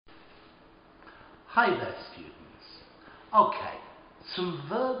Hi there, students. Okay, some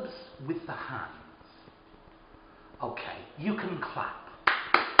verbs with the hands. Okay, you can clap.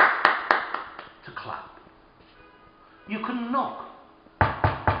 To clap. You can knock.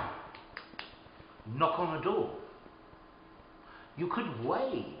 Knock on a door. You could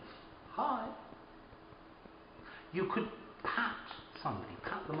wave. Hi. You could pat somebody,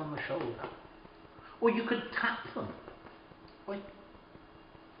 pat them on the shoulder. Or you could tap them. Oi.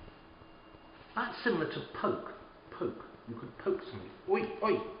 That's similar to poke. Poke. You could poke somebody. Oi,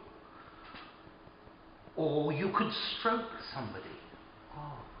 oi. Or you could stroke somebody.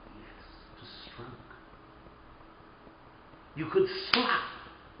 Oh, yes, to stroke. You could slap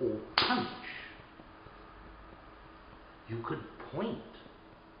or punch. You could point.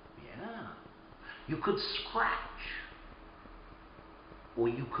 Yeah. You could scratch. Or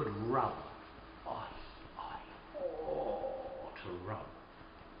you could rub. To rub.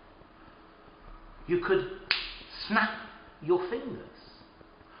 You could snap your fingers.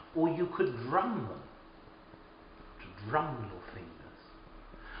 Or you could drum them. To drum your fingers.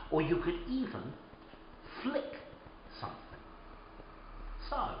 Or you could even flick something.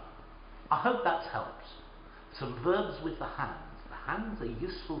 So, I hope that's helped. Some verbs with the hands. The hands are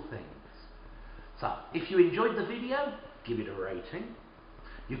useful things. So, if you enjoyed the video, give it a rating.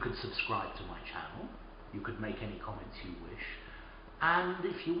 You could subscribe to my channel. You could make any comments you wish. And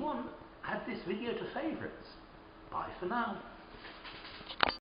if you want, add this video to favourites. Bye for now.